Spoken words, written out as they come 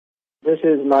This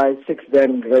is my 6th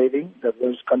Dan grading that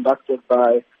was conducted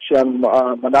by Chihan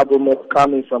Brando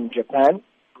Pillay from Japan.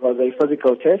 It was a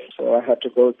physical test, so I had to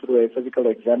go through a physical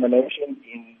examination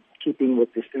in keeping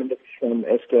with the standards from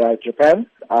SKI Japan.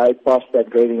 I passed that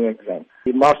grading exam.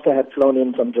 The master had flown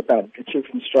in from Japan, the chief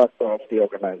instructor of the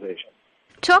organization.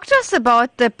 Talk to us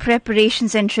about the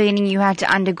preparations and training you had to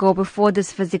undergo before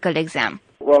this physical exam.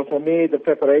 Well, for me, the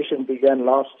preparation began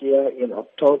last year in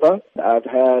October. I've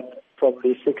had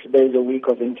probably 6 days a week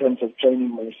of intensive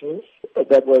training myself.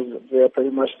 That was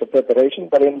pretty much the preparation.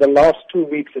 But in the last 2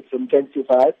 weeks, it's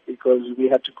intensified because we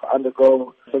had to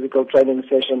undergo physical training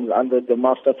sessions under the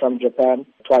master from Japan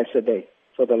twice a day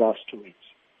for the last 2 weeks.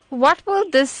 What will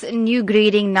this new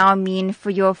grading now mean for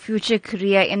your future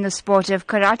career in the sport of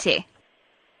karate?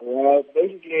 Well,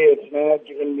 basically, it's now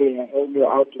given me a whole new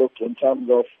outlook in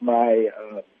terms of my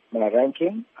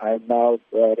ranking. I'm now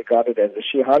regarded as a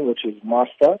Chihan, which is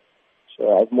master.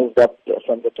 So I've moved up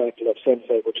from the title of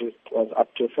sensei, which was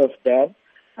up to 5th Dan.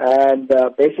 And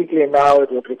basically now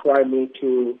it would require me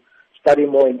to study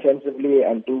more intensively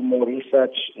and do more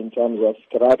research in terms of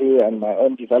karate and my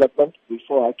own development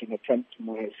before I can attempt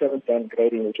my 7th Dan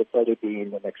grading, which will probably be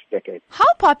in the next decade.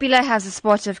 How popular has the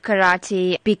sport of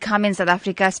karate become in South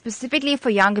Africa, specifically for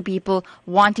younger people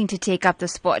wanting to take up the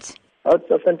sport?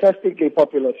 It's a fantastically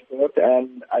popular sport,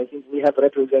 and I think we have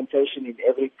representation in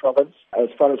every province. As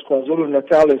far as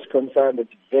KwaZulu-Natal is concerned,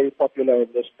 it's very popular in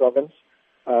this province.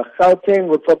 Gauteng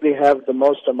would probably have the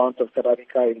most amount of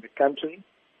karateka in the country,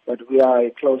 but we are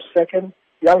a close second.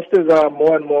 Youngsters are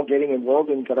more and more getting involved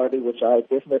in karate, which I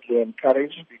definitely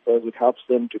encourage because it helps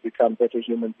them to become better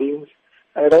human beings.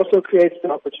 And it also creates the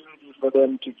opportunity for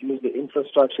them to use the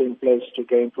infrastructure in place to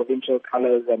gain provincial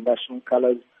colors and national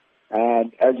colors.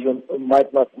 And as you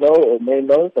might not know or may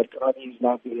know, that karate is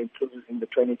now being included in the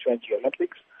 2020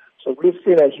 Olympics. So we've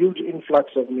seen a huge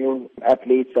influx of new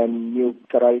athletes and new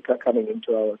karateka coming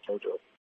into our dojo.